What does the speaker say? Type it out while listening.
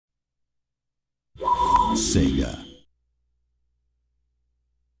Sega.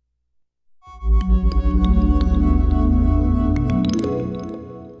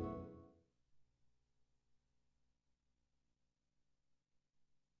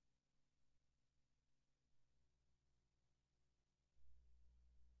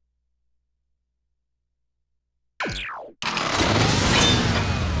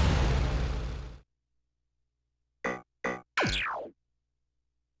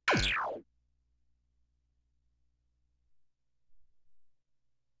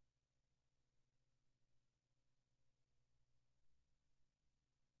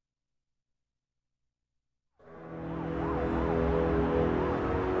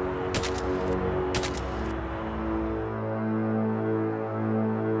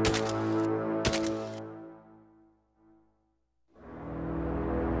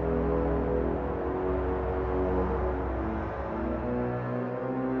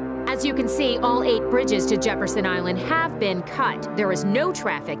 As you can see, all 8 bridges to Jefferson Island have been cut. There is no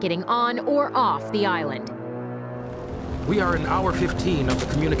traffic getting on or off the island. We are in hour 15 of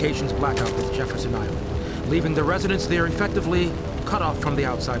the communications blackout with Jefferson Island, leaving the residents there effectively cut off from the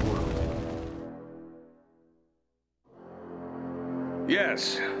outside world.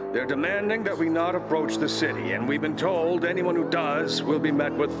 Yes, they're demanding that we not approach the city, and we've been told anyone who does will be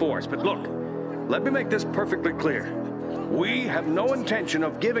met with force. But look, let me make this perfectly clear. We have no intention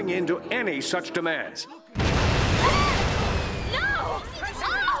of giving in to any such demands. No!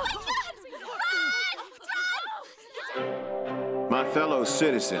 My fellow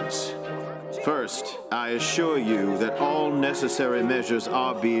citizens, first, I assure you that all necessary measures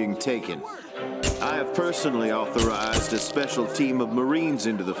are being taken. I have personally authorized a special team of Marines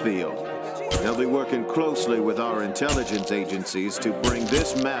into the field. They'll be working closely with our intelligence agencies to bring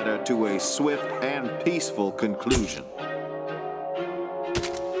this matter to a swift and peaceful conclusion.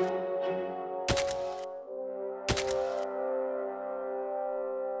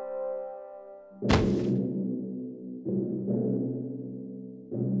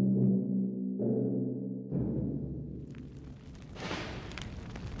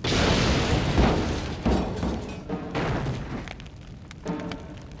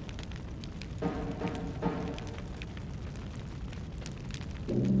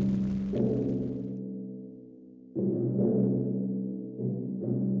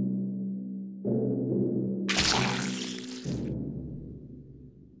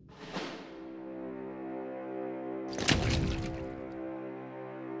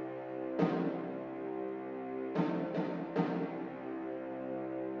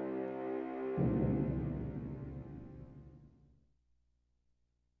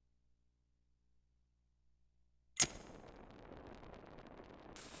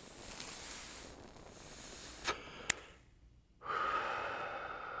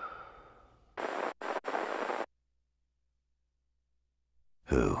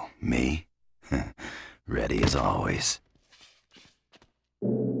 Who, me? Ready as always.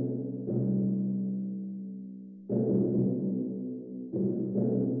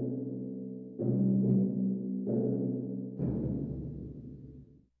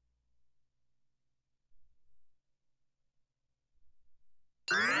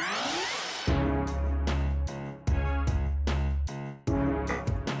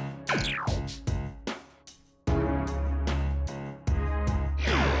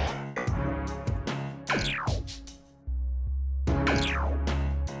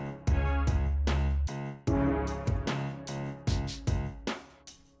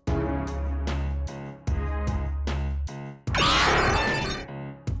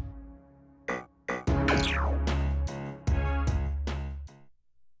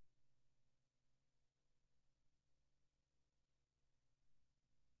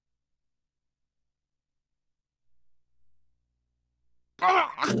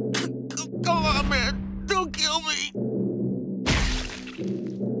 Come on, man. Don't kill me.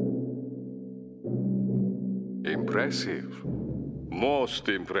 Impressive. Most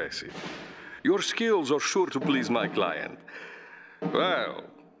impressive. Your skills are sure to please my client. Well,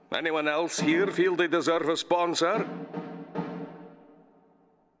 anyone else here feel they deserve a sponsor?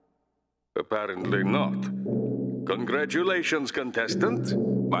 Apparently not. Congratulations, contestant.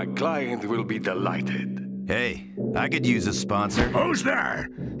 My client will be delighted. Hey, I could use a sponsor. Who's there?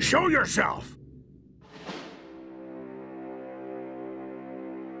 Show yourself!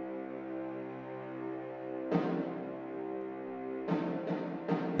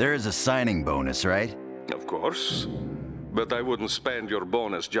 There is a signing bonus, right? Of course. But I wouldn't spend your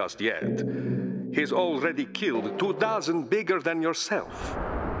bonus just yet. He's already killed 2 dozen bigger than yourself.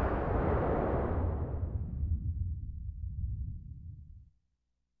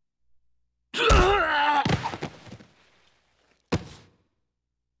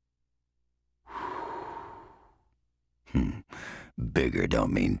 bigger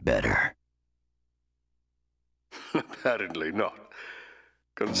don't mean better. Apparently not.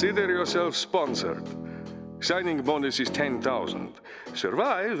 Consider yourself sponsored. Signing bonus is 10,000.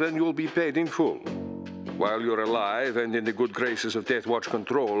 Survive and you'll be paid in full. While you're alive and in the good graces of Death Watch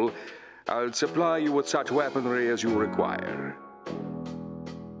Control, I'll supply you with such weaponry as you require.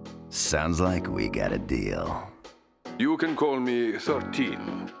 Sounds like we got a deal. You can call me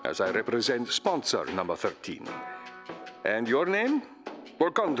 13, as I represent sponsor number 13. And your name? For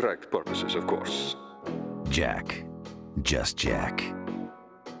contract purposes, of course. Jack. Just Jack.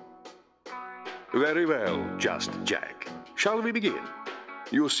 Very well, Just Jack. Shall we begin?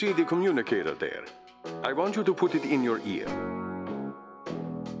 You see the communicator there. I want you to put it in your ear.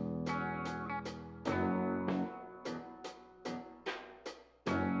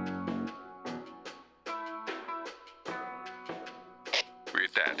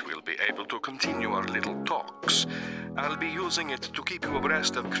 With that, we'll be able to continue our little talks. I'll be using it to keep you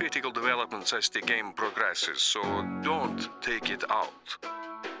abreast of critical developments as the game progresses, so don't take it out.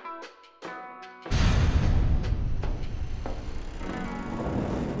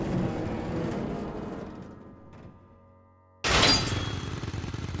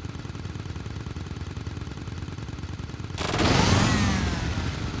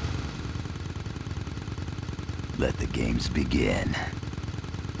 Let the games begin.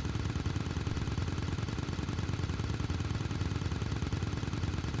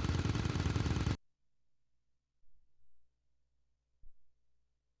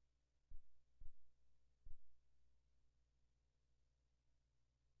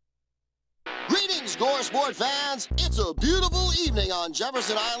 Greetings, Gore Sport fans! It's a beautiful evening on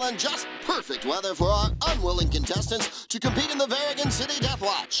Jefferson Island, just perfect weather for our unwilling contestants to compete in the Varigan City Death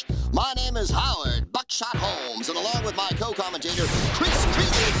Watch. My name is Howard Buckshot Holmes, and along with my co-commentator, Chris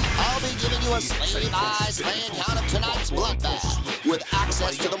Creeley, I'll be giving you a slave-by-slave account of tonight's bloodbath. With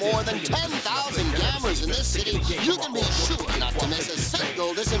access to the more than 10,000 cameras in this city, you can be sure not to miss a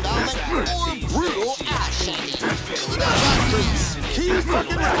single disembowelment or brutal ass shanking. Keep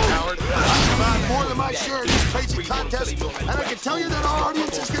fucking right, Howard. I survived more than my share of this crazy contest, and I can tell you that our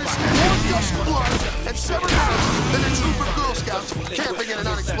audience is going to see more gush of blood and severed heads than a troop of Girl Scouts camping in an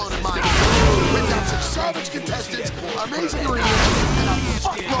unexploded mine. We've got some savage contestants, amazing arenas, and a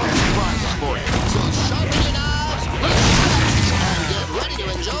fuckload of surprises for you. So sharpen your knives, and get ready to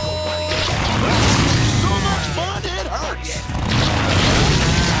enjoy. So much fun, it hurts.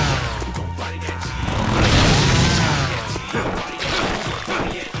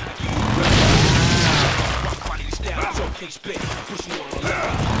 Split, push you on the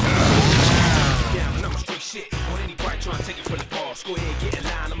left. Down, and I'm a straight shit. On anybody trying to take it from the boss, go ahead, get in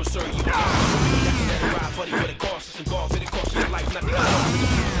line, I'ma serve you. That's a ride, buddy, for the cost. It's involved, it costs your life, not the other.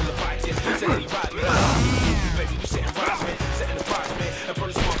 Said any ride, man. Baby, we setting rise, man. Setting the prize, man. And burn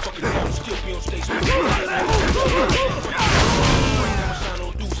this motherfucking down, still be on stage. Right now, I shine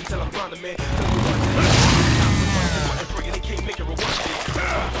on dudes until I'm blinded, man. Tell me what, and bring it, they can't make it rewind.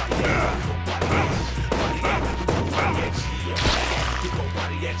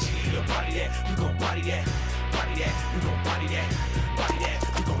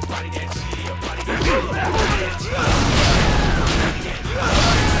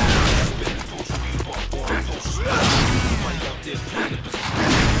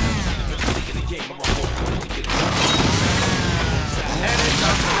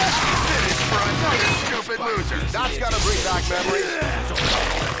 That's gotta bring back memories.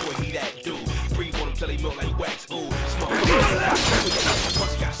 He that dude. Breathe on him till he melt like wax. Ooh, small.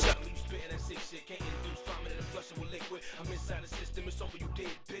 Got something. You spitting that sick shit. Can't induce vomit and flushing with liquid. I'm inside the system. It's over. You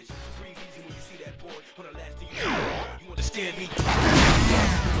dead, bitch. Breathe easy when you see that boy. On the last thing you understand me?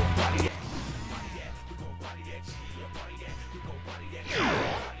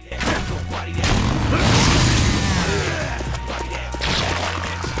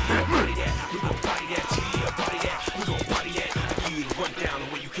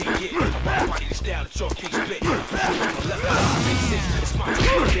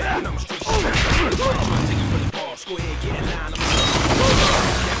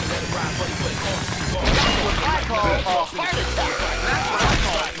 I call a heart attack. That's what I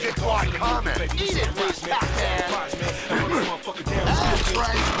call a Dickwad comment. Eat it, Bruce Pac-Man. That's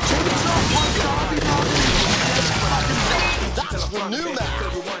right. Chainsaw Punch Zombie Mountain. That's the new map.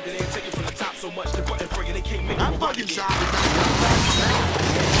 I'm fucking zombie.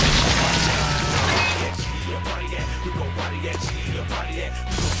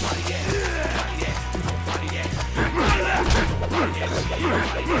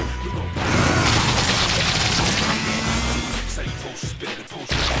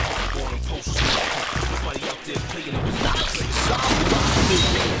 Zombie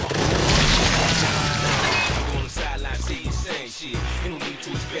Ain't no need to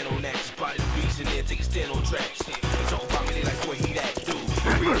expand on that. Just body the beats and then take a stand on tracks. Talk about me, they like, boy, he that dude.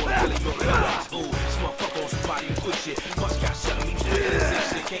 Real one, Billy Milk, like, ooh, this motherfucker on somebody who quit shit. Must got something, you spit in the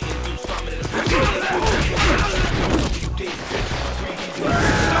sick shit. Can't induce vomit in the pressure.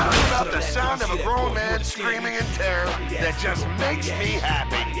 About the sound of a grown man screaming in terror that just makes me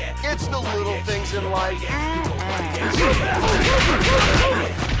happy. It's the little things in life.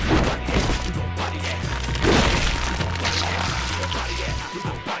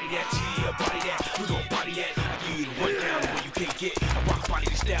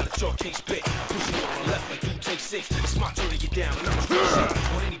 Style that y'all can't spit. Pushing you on the left like you take 6. It's my turn to get down and I'ma straight shit.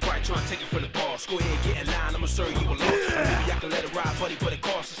 On anybody trying to take it from the boss, go ahead, get in line, I'ma serve you a loss. Maybe I can let it ride, buddy, but it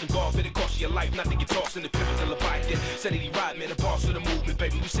costs us some golf. It'll cost you your life, not to get tossed in the pivot to Leviathan. Said that he ride, man, the boss of the movement,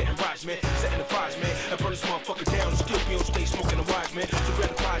 baby. We setting rides, man, setting the vibes, man. I burn this motherfucker down and still be on stage smoking the wise, man. So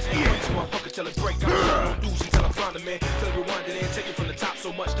grab the prize, man. This motherfucker till it break. I'm on doozy till I find it, man. Till it rewind it and take it from the top so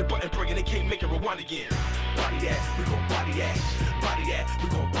much the button breaking, they can't make it rewind again. Body that, we gon' body that, body that, we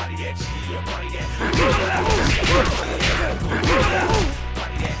gon' body that, yeah, body that,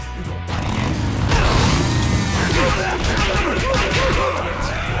 body that, we gon' body that.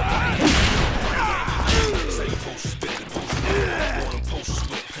 Say you post spit the post, want them posters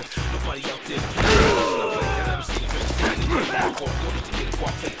with nobody out there. I never seen a bitch taking the game. Walk orders to get a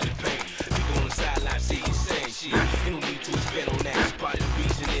walk plate to the pain. People on the sideline see you saying shit. Ain't no need to expand on that. Just body the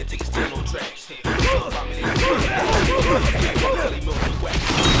beats and then take a stand on tracks.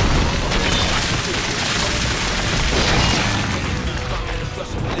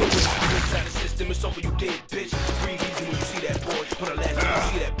 Inside the system, it's over, you dead, bitch. Breathe easy when you see that boy. When I last time you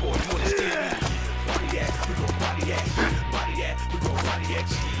see that boy, you understand me? Body that, we gon' body that. Body that, we gon' body that.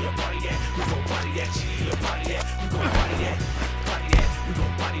 Yeah, body that, we gon' body that. Yeah, body that, we gon' body that. Body that, we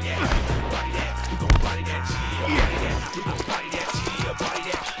gon' body that. Body that, we gon' body that. Yeah, body that, we gon' body that. Yeah, body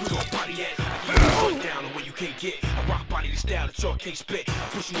that, we gon' body that. Put down the way you can't get. I rock body the style that y'all can't spit. I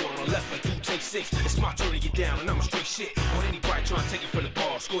push you on the left like you take 6. It's my turn to get down and I'ma straight shit. On anybody trying to take it from the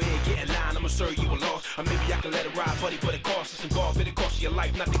boss, go ahead, get in line, I'ma serve you a loss. Or maybe I can let it ride, buddy, but it costs us some golf. It'll cost you your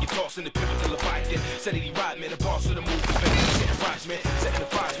life, not to get tossed in the pivot to Leviathan. Said that he ride, man, the boss of the movie, baby. Setting rides, man, setting the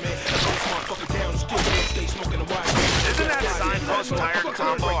vibes, man. I put this motherfucker down, still stay smoking the wise, man. Isn't that signpost tire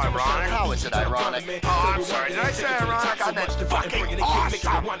combo ironic? How is it ironic? Oh, I'm sorry, did I say ironic? I meant fucking awesome.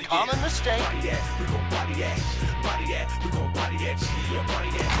 Common mistake. Body that, we gon' body that. Body that, we gon' body that. Yeah, body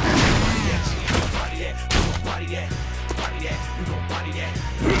that, body that. Body that, we gon' body that. Body that, we gon' body that.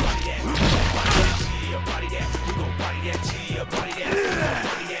 Body that, we gon' body that. Yeah, body that, we gon' body that. Yeah, body that, we gon'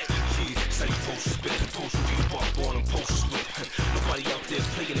 body that. Yeah, say you posters, spit the post with you, walk on them posters with. Nobody out there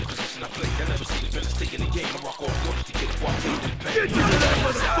playing the position I play. I never seen the villains taking the game. I rock off orders to get it, walk into the paint. Get that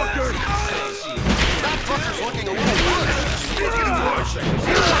motherfucker! That fucker's looking a little worse.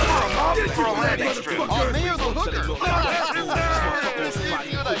 For a landing strip. On me or the hooker?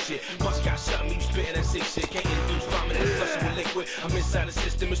 Must got something, you spitting that sick shit. Can't induce vomit and flushing with liquid. I'm inside the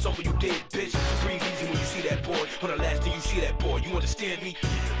system, it's over, you dead, bitch. Breathe easy when you see that boy. On the last thing you see that boy, you understand me?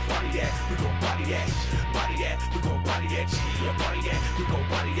 Body that, we gon' body that. Body that, we gon' body that. Yeah, body that, we gon'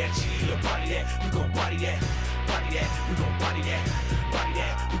 body that. Yeah, body that, we gon' body that. Body that, we gon' body that. Body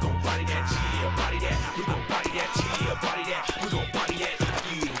that, we gon' body that. Yeah, body that, we gon' body that. Yeah, body that, we gon' body that.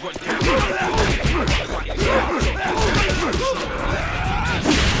 Yeah, run down.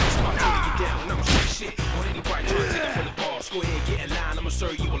 Go ahead, get in line, I'ma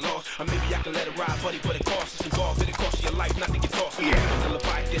serve you a loss. Or maybe I can let it ride, buddy, but it costs us some golf. It'll cost you your life, not to get tossed. Yeah, the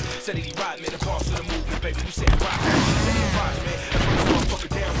Leviathan said that he ride, man, the boss of the movement, baby. We said ride, setting the vibes, man. I put this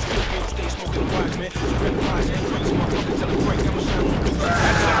motherfucker down, still be on stage smoking the wise, man. So grab the prize and bring this motherfucker till it break. I'ma shine on you.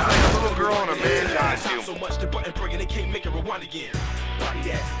 That sounds like a little girl in a man costume. So much the button breaking, they can't make it rewind again. Body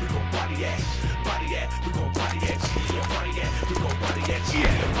that, we gon' body that. Body that, we gon' body that. Yeah, body that, we gon' body that. Yeah,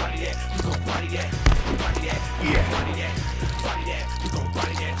 body that, we gon' body that. Body that, yeah, body that. Body that, we gon'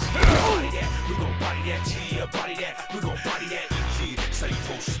 body that. Body that, we gon' body that. Yeah, body that, we gon' body that. Yeah, say you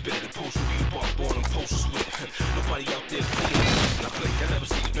posters, spit the post with you, walk on them posters with. Nobody out there playing the position I play. I never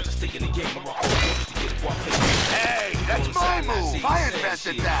seen a better stay in the game. I rock all orders to get it, walk play. Hey, that's my move. I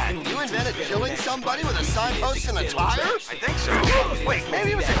invented that. You invented killing somebody with a signpost and a tire? I think so. Wait,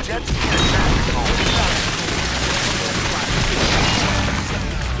 maybe it was a jet ski and a traffic cone.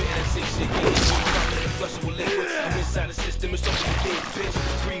 I'm inside the system, it's over the dead, bitch.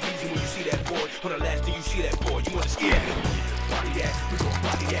 Breathe easy when you see that boy. On the last thing you see that boy, you understand me? Body that, we gon'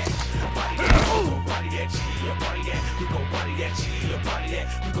 body that. Body that, we gon' body that. Yeah, body that, we gon' body that. Yeah, body that,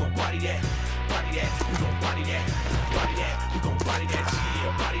 we gon' body that. body that, we gon' body that, body that, we gon' body that,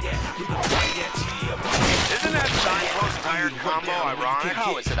 yeah, body that, we gon' body that, yeah, body that. Isn't that signpost tire combo ironic?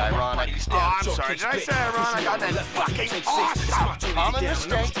 How is it ironic? Oh, I'm sorry. Did I say ironic? I meant fucking awesome. Common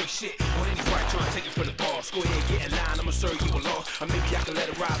mistake. On any right, trying to take it from the boss. Go ahead, get in line. I'ma serve you a loss. Or maybe I can let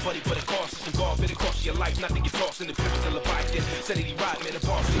it ride, buddy, but it costs us involved. It costs your life, not to get tossed in the pivot till the bike. Then said he ride, man, the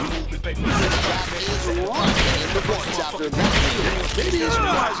boss in the movement, baby. Jack is rocking in the points after that. Maybe he's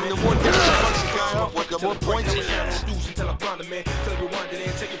realizing the more damage he fucks the guy up with, the more points he gets. Until I blind the man, till I rewind it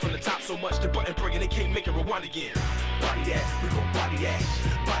and take it from the top so much the button breaking, they can't make it rewind again. Body that, we gon' body that,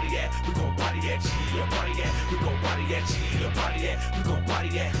 body that, we gon' body that, yeah, body that, we gon' body that, yeah, body that, we gon' body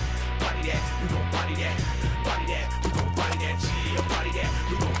that, body that, we gon' body that, body that, we gon' body that, yeah, body that,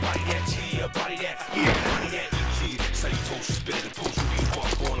 we gon' body that, yeah, body that, yeah, body that, yeah. Say you told you spit it and post you, be walk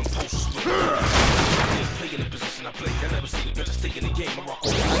on them posters with me. I play in the position I play, I never see the best stay in the game. I rock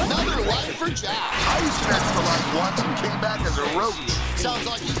on. Another life for Jack. I used to extra life once and came back as a roach. Sounds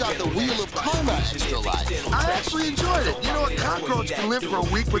like you got the wheel of karma extra life. I actually enjoyed it. You know, a cockroach can live for a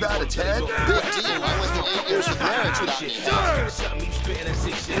week without its head. Big deal. I went through 8 years of marriage without any head.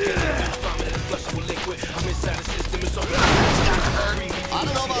 I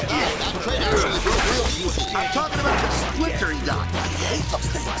don't know about that. That crate actually broke real easy. I'm talking about the splinter he got. I hate those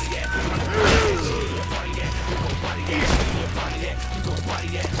things.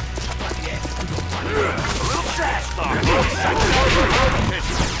 A little trash talk.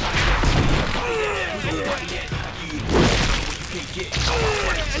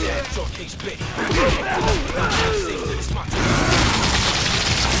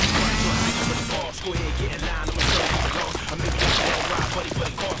 Go ahead, get in line. I'ma show you the loss. I make it all right, buddy, but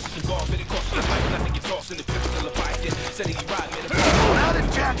it costs us involved. It costs your life, nothing gets tossed in the pivot till the bike. Then said he ride, man. Now that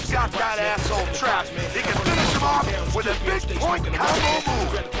Jack's got that asshole trapped, he can finish him off with a big point combo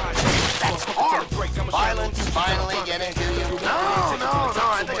move. That's hard. Violence finally getting to you. No.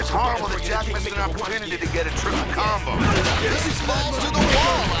 I think it's horrible that Jack missed an opportunity to get a triple combo. This is balls to the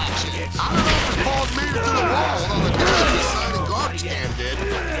wall action. I don't know if the balls made it to the wall, although the guy beside the garbage can did.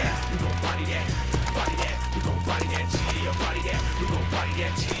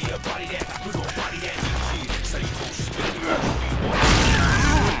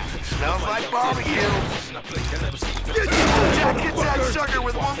 Smells like barbecue. Jack hits that sucker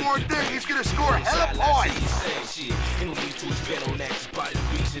with one more thing, he's gonna score hella points.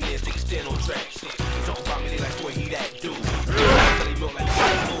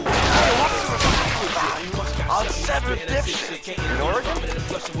 On 7 dipshit in Oregon?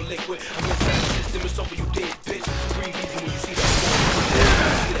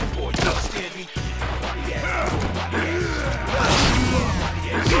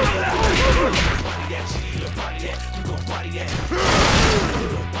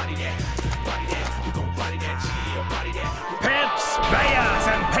 Pimps, bayers,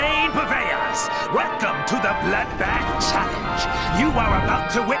 and pain purveyors, welcome to the Bloodbath Challenge. You are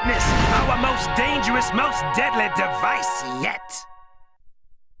about to witness our most dangerous, most deadly device yet.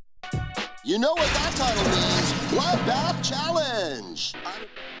 You know what that title means. Bloodbath Challenge.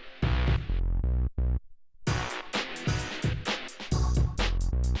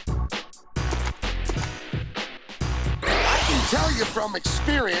 Tell you from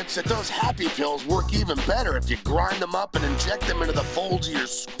experience that those happy pills work even better if you grind them up and inject them into the folds of your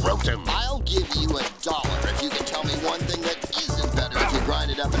scrotum. I'll give you $1 if you can tell me one thing that isn't better if you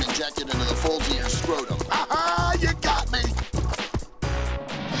grind it up and inject it into the folds of your scrotum. Aha! You got me!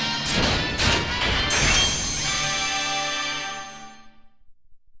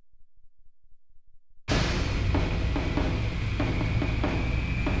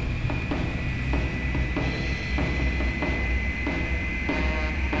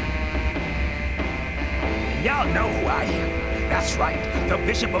 Y'all know who I am. That's right, the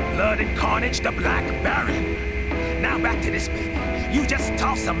Bishop of Blood and Carnage, the Black Baron. Now back to this baby. You just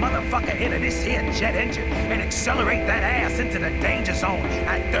toss a motherfucker into this here jet engine and accelerate that ass into the danger zone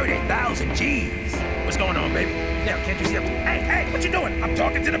at 30,000 G's. What's going on, baby? Yeah, can't you see? Hey, what you doing? I'm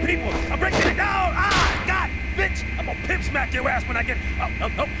talking to the people. I'm breaking it down. Ah, God, bitch! I'm gonna pimp smack your ass when I get.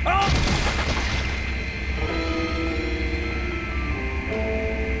 Oh!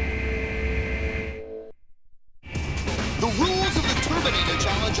 The rules of the Terminator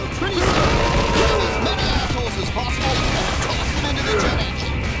Challenge are pretty simple. Kill as many assholes as possible and toss them into the jet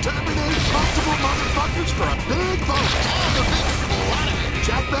engine. Terminate multiple motherfuckers for a big vote. And a big splatter.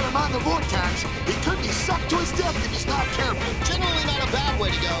 Jack better mind the vortex. He could be sucked to his death if he's not careful. Generally not a bad way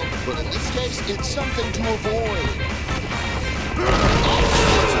to go, but in this case, it's something to avoid. All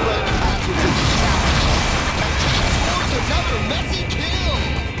sorts of random hazards in this challenge. And Jack scores another messy kill.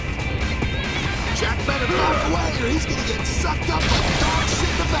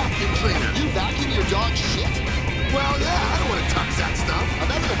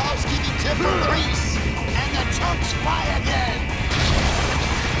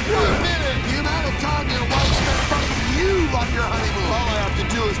 your honeymoon. All I have to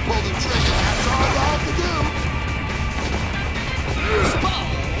do is pull the trigger. That's all you have to do.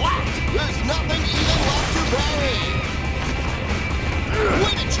 Splat! There's nothing even left to bury.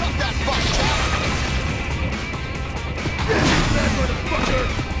 Way to chuck that fuck, Jack. That motherfucker!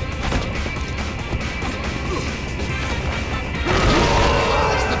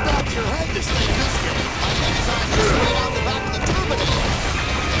 It's the back of your head this thing, this game. I think it's time to straight out the back of the Terminator.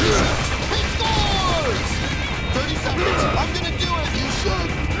 He scores! 30 seconds. I'm gonna do it. You should.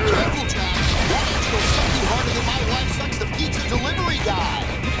 Careful, Jack. That itch will suck you harder than my wife sucks the pizza delivery guy.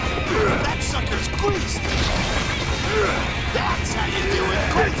 That sucker's greased. That's how you do it.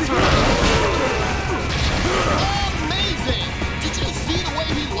 Quick through. Amazing! Did you see the way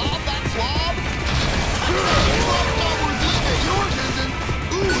he lobbed that slob? Yours isn't.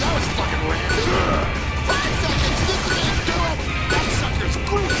 Ooh, that was fucking random. 5 seconds. This is it. Do it. That sucker's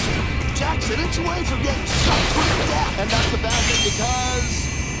greased. Jack's an inch away from getting sucked to death. And that